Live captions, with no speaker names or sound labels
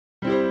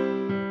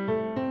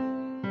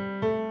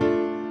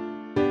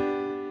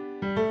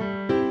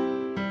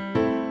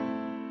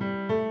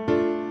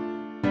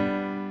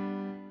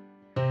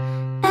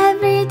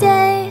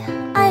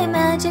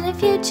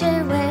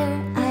future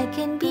where I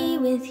can be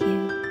with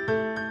you.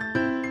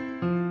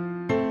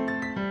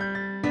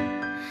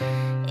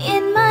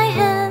 In my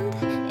hand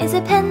is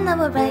a pen that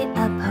will write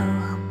a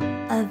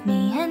poem of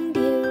me and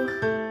you.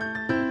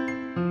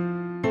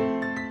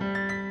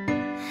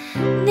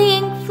 The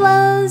ink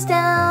flows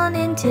down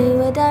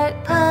into a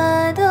dark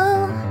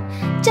puddle.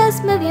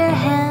 Just move your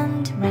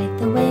hand right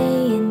the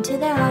way into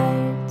their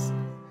hearts.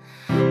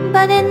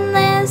 But in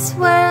this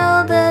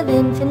world of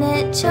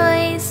infinite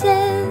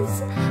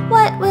choices,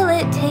 what will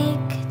it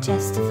take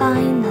just to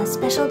find that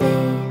special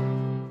day?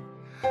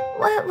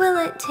 What will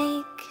it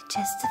take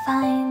just to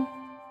find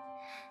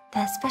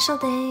that special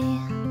day?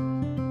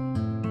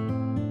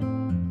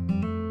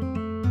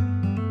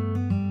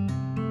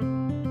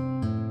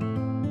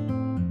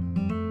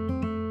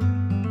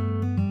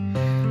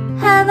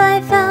 Have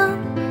I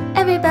found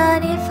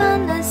everybody a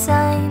fun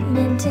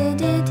assignment to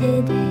do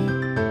today?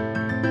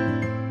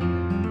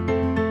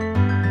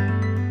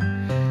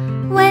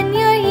 When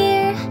you're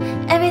here,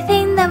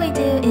 everything that we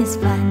do is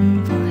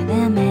fun for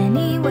them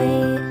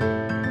anyway.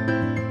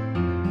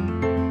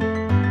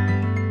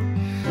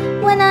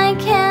 When I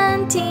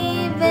can't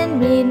even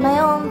read my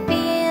own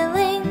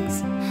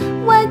feelings,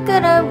 what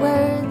good are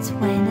words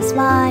when a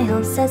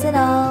smile says it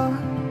all?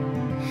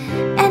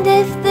 And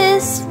if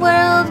this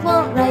world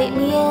won't write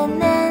me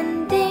an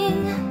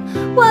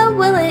ending, what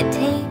will it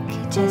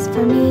take just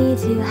for me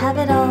to have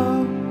it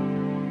all?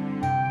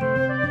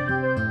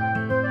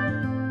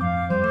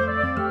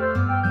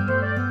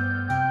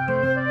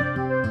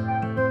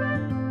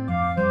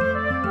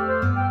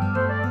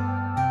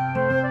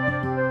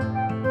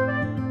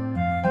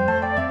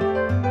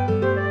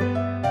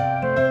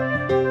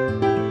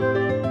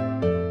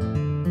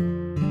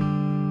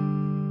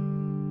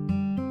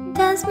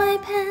 Does my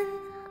pen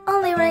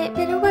only write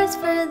bitter words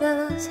for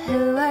those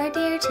who are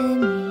dear to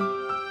me?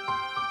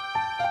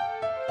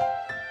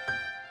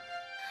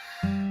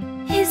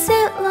 Is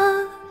it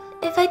love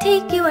if I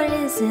take you, or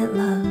is it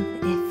love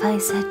if I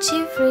set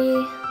you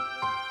free?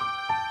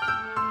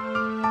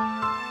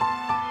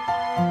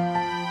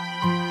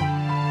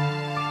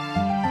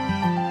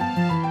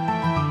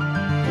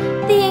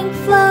 The ink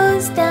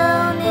flows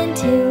down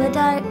into a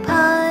dark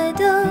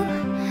puddle.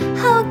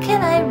 How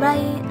can I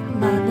write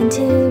love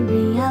into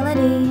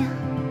reality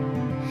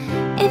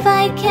if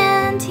I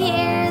can't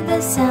hear the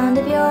sound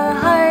of your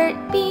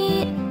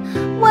heartbeat?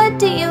 What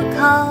do you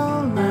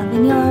call love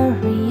in your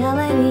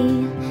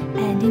reality?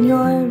 And in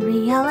your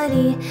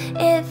reality,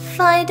 if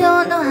I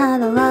don't know how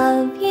to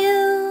love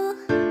you,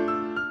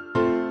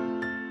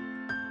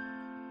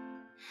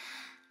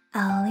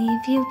 I'll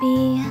leave you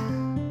be.